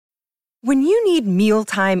When you need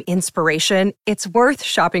mealtime inspiration, it's worth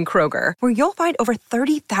shopping Kroger, where you'll find over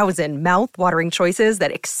 30,000 mouth-watering choices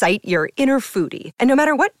that excite your inner foodie. And no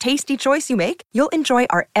matter what tasty choice you make, you'll enjoy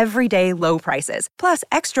our everyday low prices, plus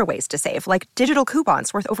extra ways to save, like digital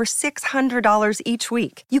coupons worth over $600 each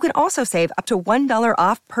week. You can also save up to $1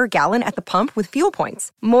 off per gallon at the pump with fuel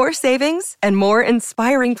points. More savings and more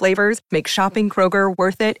inspiring flavors make shopping Kroger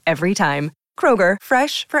worth it every time. Kroger,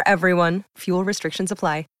 fresh for everyone. Fuel restrictions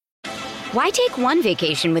apply. Why take one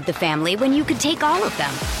vacation with the family when you could take all of them?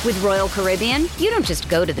 With Royal Caribbean, you don't just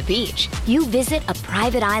go to the beach. You visit a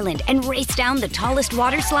private island and race down the tallest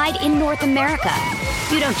water slide in North America.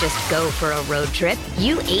 You don't just go for a road trip.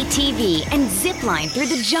 You ATV and zip line through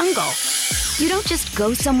the jungle. You don't just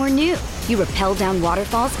go somewhere new. You rappel down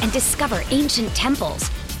waterfalls and discover ancient temples.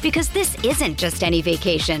 Because this isn't just any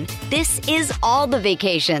vacation. This is all the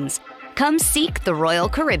vacations. Come seek the Royal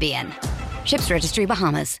Caribbean. Ships Registry,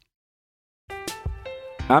 Bahamas.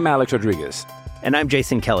 I'm Alex Rodriguez. And I'm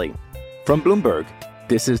Jason Kelly. From Bloomberg,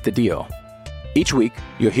 this is The Deal. Each week,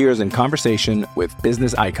 you'll hear us in conversation with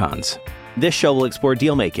business icons. This show will explore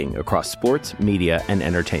deal-making across sports, media, and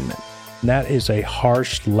entertainment. That is a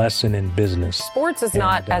harsh lesson in business. Sports is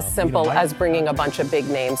not as simple as bringing a bunch of big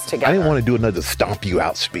names together. I didn't want to do another stomp you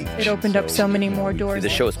out speech. It opened up so many more doors. The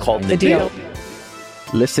show is called The Deal.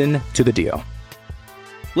 Listen to The Deal.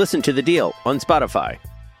 Listen to The Deal on Spotify.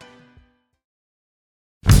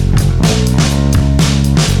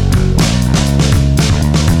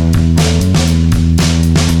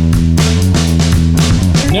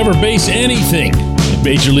 Never base anything in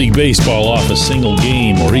Major League Baseball off a single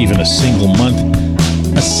game or even a single month.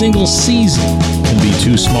 A single season can be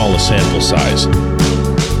too small a sample size.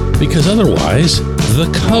 Because otherwise, the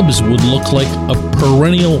Cubs would look like a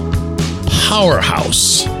perennial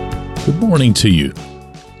powerhouse. Good morning to you.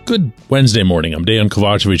 Good Wednesday morning. I'm Dejan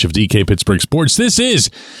Kovacevic of DK Pittsburgh Sports. This is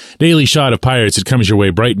Daily Shot of Pirates. It comes your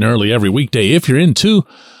way bright and early every weekday. If you're into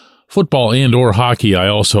football and or hockey, I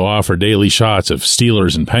also offer daily shots of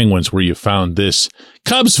Steelers and Penguins where you found this.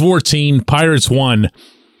 Cubs 14, Pirates 1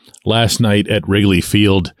 last night at Wrigley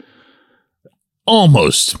Field.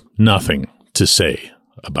 Almost nothing to say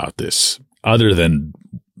about this other than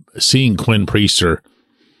seeing Quinn Priester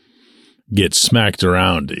get smacked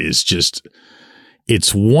around is just,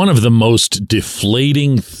 it's one of the most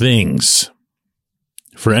deflating things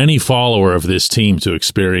for any follower of this team to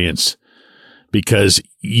experience, because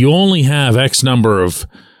you only have X number of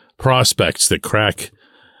prospects that crack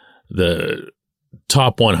the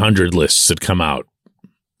top 100 lists that come out.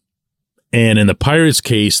 And in the Pirates'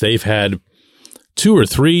 case, they've had 2 or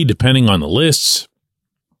 3, depending on the lists.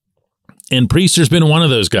 And Priester's been one of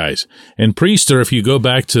those guys. And Priester, if you go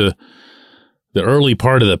back to the early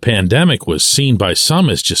part of the pandemic, was seen by some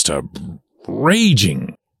as just a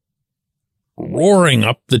raging, roaring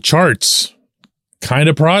up the charts kind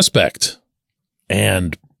of prospect.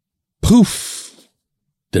 And poof,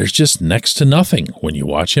 there's just next to nothing when you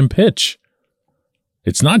watch him pitch.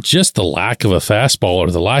 It's not just the lack of a fastball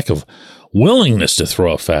or the lack of willingness to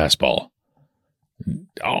throw a fastball.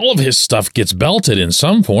 All of his stuff gets belted in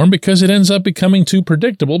some form because it ends up becoming too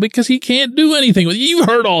predictable because he can't do anything with it. You've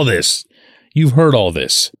heard all this. You've heard all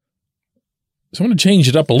this. So I'm going to change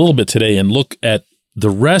it up a little bit today and look at the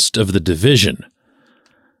rest of the division,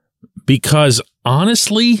 because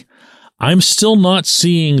honestly, I'm still not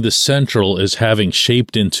seeing the Central as having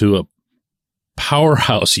shaped into a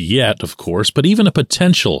powerhouse yet, of course, but even a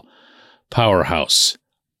potential powerhouse.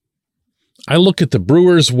 I look at the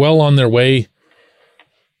Brewers well on their way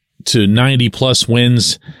to 90-plus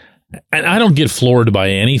wins, and I don't get floored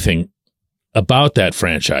by anything about that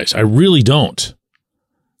franchise. I really don't.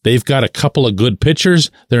 They've got a couple of good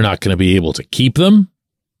pitchers. They're not going to be able to keep them,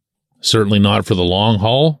 certainly not for the long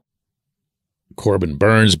haul. Corbin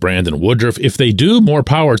Burns, Brandon Woodruff. If they do, more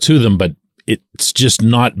power to them, but it's just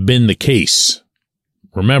not been the case.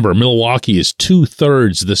 Remember, Milwaukee is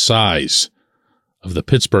 2/3 the size of the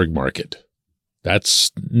Pittsburgh market.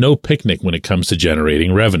 That's no picnic when it comes to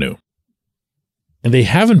generating revenue. And they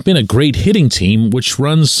haven't been a great hitting team, which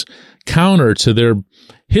runs counter to their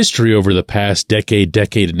history over the past decade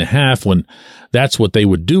and a half, when that's what they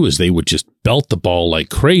would do, is they would just belt the ball like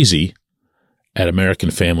crazy at American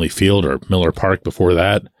Family Field or Miller Park before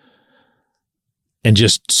that, and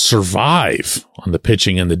just survive on the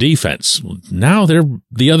pitching and the defense. Now they're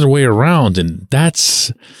the other way around, and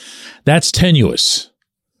that's tenuous.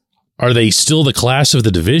 Are they still the class of the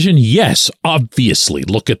division? Yes, obviously.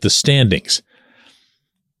 Look at the standings.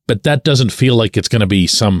 But that doesn't feel like it's going to be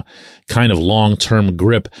some kind of long-term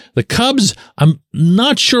grip. The Cubs, I'm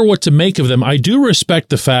not sure what to make of them. I do respect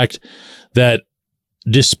the fact that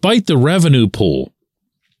despite the revenue pool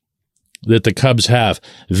that the Cubs have,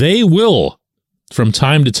 they will, from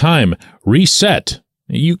time to time, reset.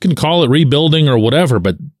 You can call it rebuilding or whatever,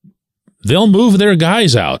 but they'll move their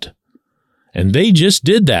guys out. And they just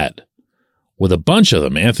did that with a bunch of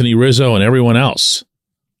them, Anthony Rizzo and everyone else.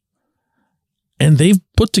 And they've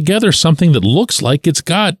put together something that looks like it's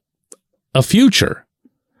got a future.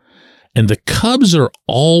 And the Cubs are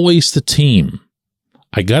always the team.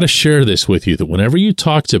 I got to share this with you, that whenever you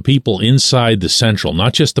talk to people inside the Central,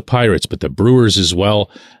 not just the Pirates, but the Brewers as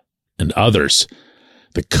well, and others,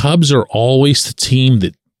 the Cubs are always the team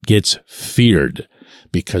that gets feared,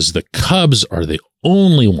 because the Cubs are the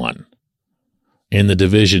only one in the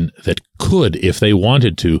division that could, if they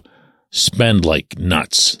wanted to, spend like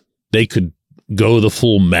nuts. They could go the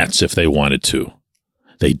full Mets if they wanted to.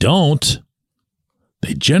 They don't.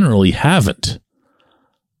 They generally haven't.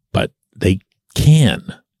 But they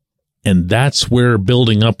can. And that's where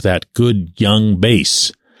building up that good young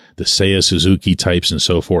base, the Seiya Suzuki types and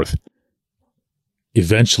so forth,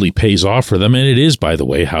 eventually pays off for them. And it is, by the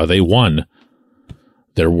way, how they won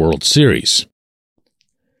their World Series.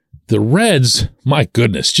 The Reds, my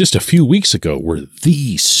goodness, just a few weeks ago were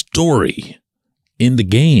the story in the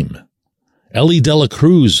game. Elly De La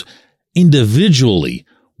Cruz individually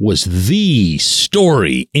was the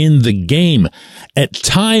story in the game, at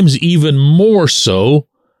times even more so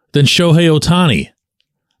than Shohei Ohtani.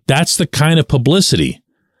 That's the kind of publicity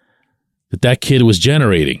that kid was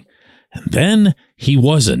generating. And then he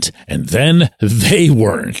wasn't, and then they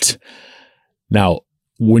weren't. Now,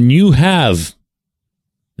 when you have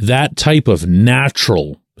that type of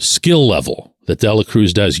natural skill level that De La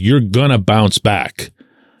Cruz does, you're going to bounce back.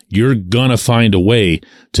 You're going to find a way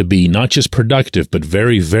to be not just productive, but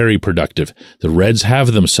very, very productive. The Reds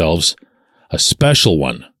have themselves a special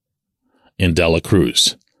one in De La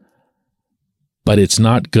Cruz. But it's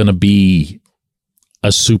not going to be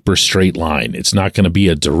a super straight line. It's not going to be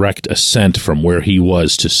a direct ascent from where he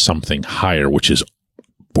was to something higher, which is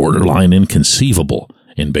borderline inconceivable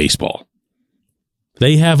in baseball.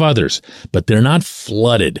 They have others, but they're not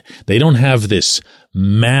flooded. They don't have this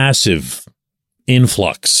massive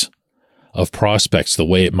influx of prospects the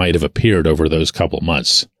way it might have appeared over those couple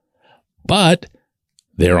months. But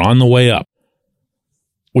they're on the way up,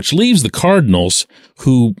 which leaves the Cardinals,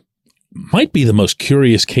 who might be the most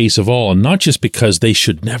curious case of all, and not just because they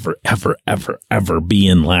should never, ever, ever, ever be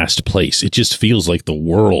in last place. It just feels like the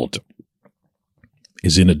world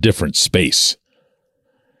is in a different space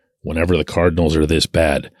whenever the Cardinals are this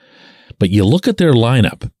bad. But you look at their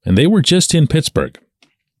lineup, and they were just in Pittsburgh,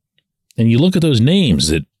 and you look at those names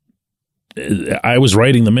that I was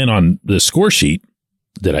writing them in on the score sheet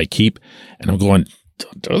that I keep, and I'm going,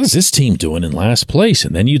 what is this team doing in last place?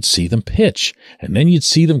 And then you'd see them pitch, and then you'd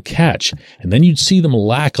see them catch, and then you'd see them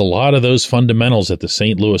lack a lot of those fundamentals that the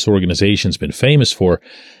St. Louis organization's been famous for.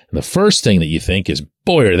 And the first thing that you think is,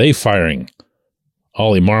 boy, are they firing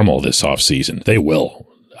Ollie Marmol this offseason? They will.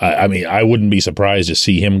 I mean, I wouldn't be surprised to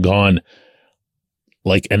see him gone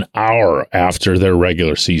like an hour after their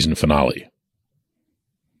regular season finale.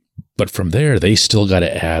 But from there, they still got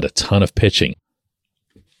to add a ton of pitching.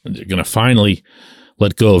 They're going to finally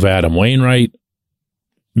let go of Adam Wainwright,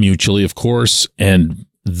 mutually, of course, and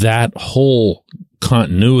that whole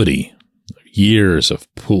continuity, years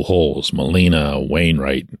of Pujols, Molina,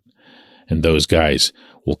 Wainwright, and those guys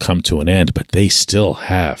will come to an end, but they still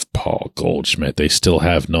have Paul Goldschmidt. They still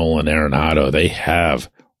have Nolan Arenado. They have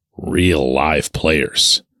real live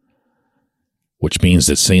players, which means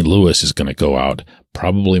that St. Louis is going to go out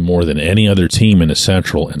probably more than any other team in the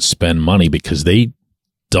Central and spend money, because they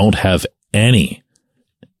don't have any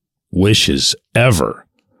wishes ever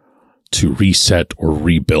to reset or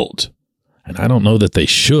rebuild. And I don't know that they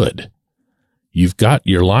should. You've got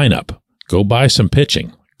your lineup. Go buy some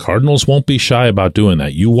pitching. Cardinals won't be shy about doing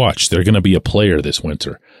that. You watch. They're going to be a player this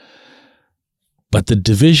winter. But the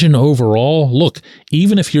division overall, look,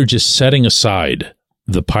 even if you're just setting aside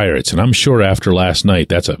the Pirates, and I'm sure after last night,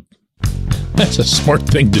 that's a smart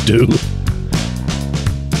thing to do.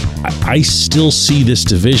 I still see this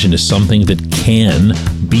division as something that can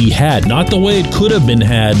be had. Not the way it could have been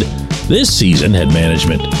had this season had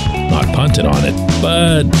management not punted on it,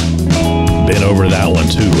 but been over that one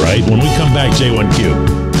too, right? When we come back,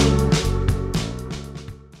 J1Q.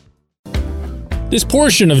 This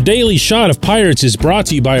portion of Daily Shot of Pirates is brought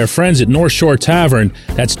to you by our friends at North Shore Tavern,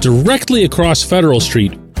 that's directly across Federal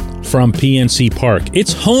Street from PNC Park.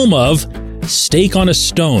 It's home of Steak on a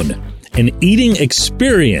Stone, an eating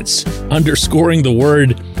experience, underscoring the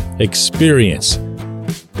word experience.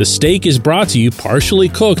 The steak is brought to you partially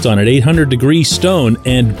cooked on an 800-degree stone,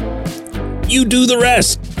 and you do the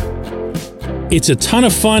rest. It's a ton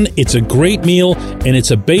of fun, it's a great meal, and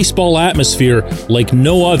it's a baseball atmosphere like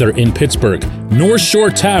no other in Pittsburgh. North Shore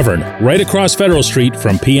Tavern, right across Federal Street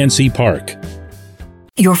from PNC Park.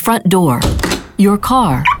 Your front door, your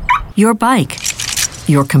car, your bike,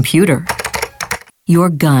 your computer, your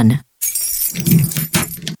gun.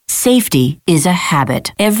 Safety is a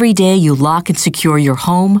habit. Every day you lock and secure your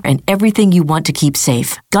home and everything you want to keep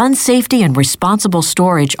safe. Gun safety and responsible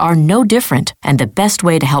storage are no different and the best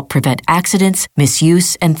way to help prevent accidents,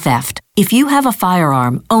 misuse, and theft. If you have a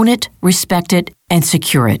firearm, own it, respect it, and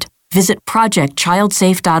secure it. Visit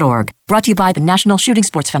ProjectChildSafe.org. Brought to you by the National Shooting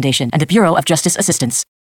Sports Foundation and the Bureau of Justice Assistance.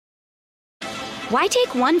 Why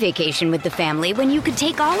take one vacation with the family when you could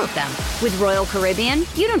take all of them? With Royal Caribbean,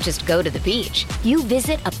 you don't just go to the beach. You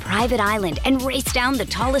visit a private island and race down the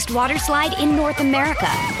tallest water slide in North America.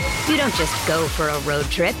 You don't just go for a road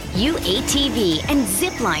trip. You ATV and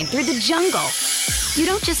zip line through the jungle. You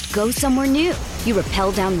don't just go somewhere new. You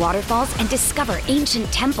rappel down waterfalls and discover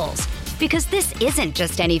ancient temples. Because this isn't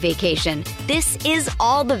just any vacation. This is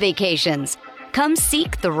all the vacations. Come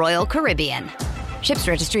seek the Royal Caribbean. Ships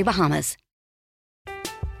Registry, Bahamas.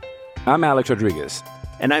 I'm Alex Rodriguez.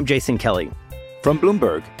 And I'm Jason Kelly. From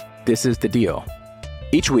Bloomberg, this is The Deal.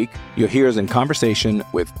 Each week, you'll hear us in conversation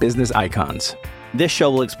with business icons. This show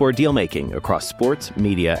will explore deal-making across sports,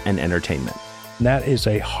 media, and entertainment. That is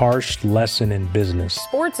a harsh lesson in business.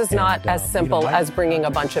 Sports is not as simple as bringing a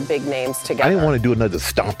bunch of big names together. I didn't want to do another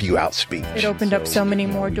stomp you out speech. It opened up so many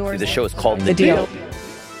more doors. The show is called The Deal.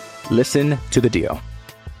 Listen to The Deal.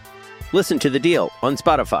 Listen to The Deal on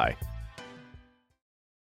Spotify.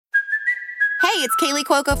 Hey, it's Kaylee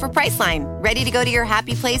Cuoco for Priceline. Ready to go to your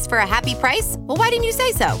happy place for a happy price? Well, why didn't you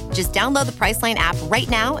say so? Just download the Priceline app right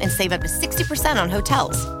now and save up to 60% on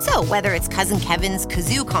hotels. So whether it's Cousin Kevin's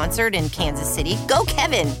Kazoo Concert in Kansas City, go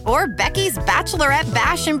Kevin, or Becky's Bachelorette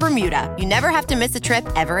Bash in Bermuda, you never have to miss a trip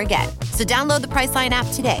ever again. So download the Priceline app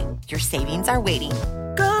today. Your savings are waiting.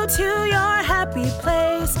 Go to your happy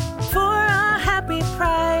place for a happy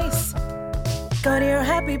price. Go to your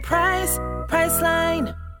happy price,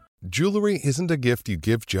 Priceline. Jewelry isn't a gift you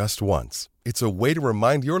give just once. It's a way to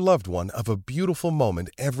remind your loved one of a beautiful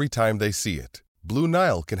moment every time they see it. Blue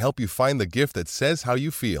Nile can help you find the gift that says how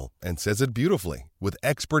you feel and says it beautifully, with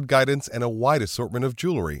expert guidance and a wide assortment of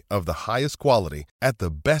jewelry of the highest quality at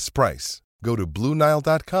the best price. Go to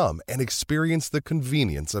BlueNile.com and experience the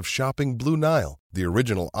convenience of shopping Blue Nile, the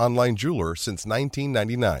original online jeweler since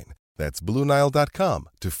 1999. That's BlueNile.com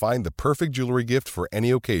to find the perfect jewelry gift for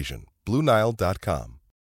any occasion. BlueNile.com.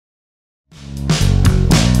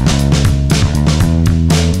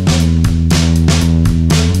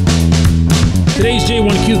 Today's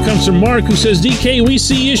J1Q comes from Mark, who says, DK, we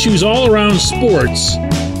see issues all around sports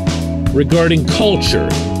regarding culture,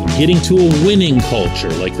 getting to a winning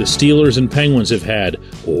culture like the Steelers and Penguins have had,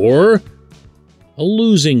 or a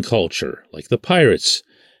losing culture like the Pirates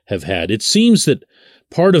have had. It seems that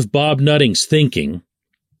part of Bob Nutting's thinking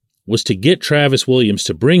was to get Travis Williams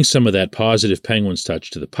to bring some of that positive Penguins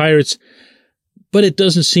touch to the Pirates, but it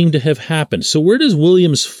doesn't seem to have happened. So where does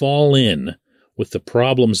Williams fall in with the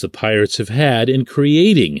problems the Pirates have had in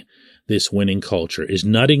creating this winning culture? Is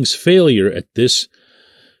Nutting's failure at this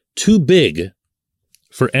too big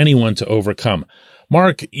for anyone to overcome?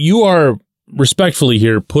 Mark, you are respectfully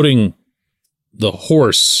here putting the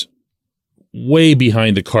horse way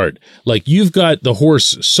behind the cart. Like, you've got the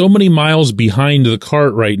horse so many miles behind the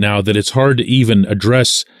cart right now that it's hard to even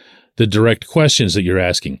address the direct questions that you're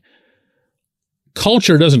asking.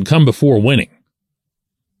 Culture doesn't come before winning.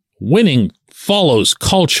 Winning follows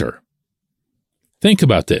culture. Think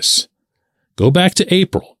about this. Go back to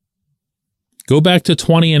April. Go back to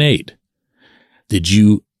 20-8. Did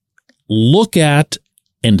you look at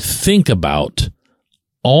and think about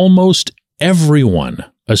almost everyone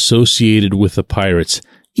associated with the Pirates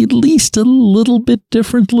at least a little bit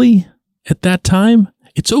differently at that time?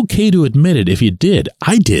 It's okay to admit it if you did.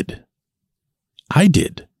 I did.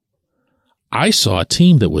 I saw a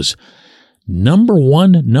team that was number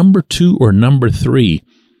 1, number 2, or number 3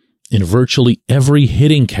 in virtually every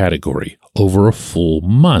hitting category over a full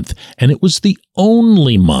month. And it was the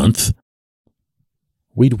only month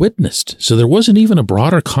we'd witnessed. So there wasn't even a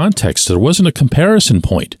broader context. There wasn't a comparison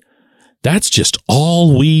point. That's just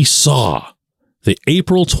all we saw. The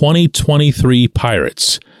April 2023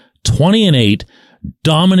 Pirates, 20-8,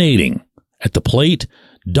 dominating at the plate,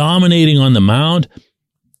 dominating on the mound,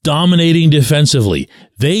 dominating defensively.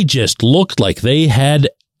 They just looked like they had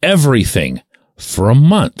everything for a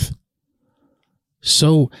month.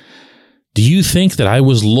 So, do you think that I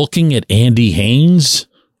was looking at Andy Haynes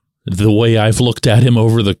the way I've looked at him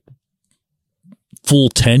over the full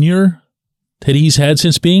tenure that he's had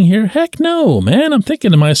since being here? Heck no, man. I'm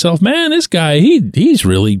thinking to myself, man, this guy, he's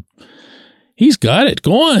got it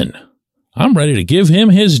going. I'm ready to give him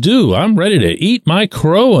his due. I'm ready to eat my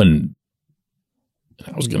crow, and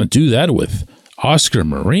I was going to do that with Oscar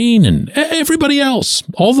Marin and everybody else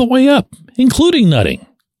all the way up, including Nutting.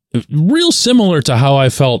 Real similar to how I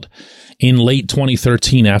felt in late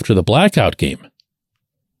 2013 after the blackout game,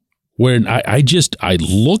 where I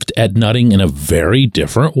looked at Nutting in a very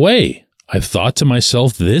different way. I thought to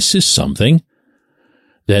myself, this is something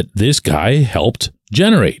that this guy helped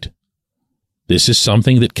generate. This is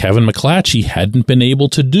something that Kevin McClatchy hadn't been able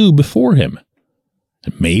to do before him.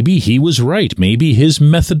 Maybe he was right. Maybe his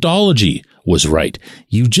methodology was right.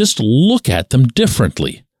 You just look at them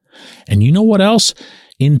differently. And you know what else?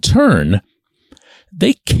 In turn,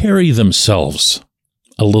 they carry themselves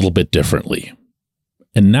a little bit differently.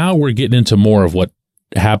 And now we're getting into more of what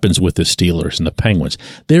happens with the Steelers and the Penguins.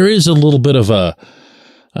 There is a little bit of I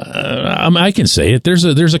can say it,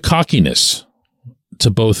 there's a cockiness to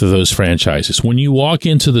both of those franchises. When you walk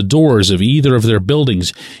into the doors of either of their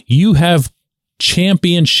buildings, you have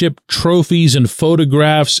championship trophies and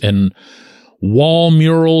photographs and wall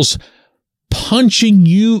murals punching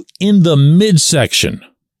you in the midsection.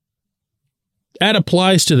 That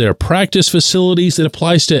applies to their practice facilities. It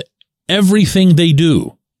applies to everything they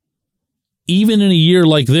do. Even in a year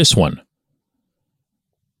like this one,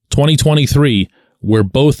 2023, where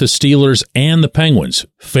both the Steelers and the Penguins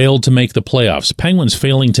failed to make the playoffs. Penguins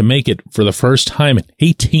failing to make it for the first time in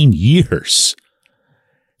 18 years.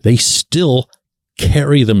 They still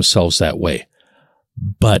carry themselves that way.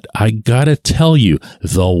 But I gotta tell you,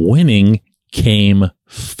 the winning came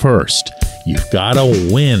first. You've gotta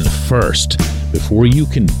win first before you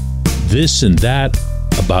can this and that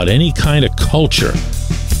about any kind of culture.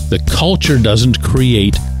 The culture doesn't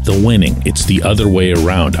create the winning. It's the other way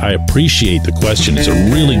around. I appreciate the question. It's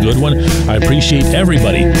a really good one. I appreciate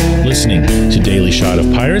everybody listening to Daily Shot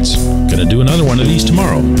of Pirates. Gonna do another one of these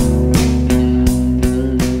tomorrow.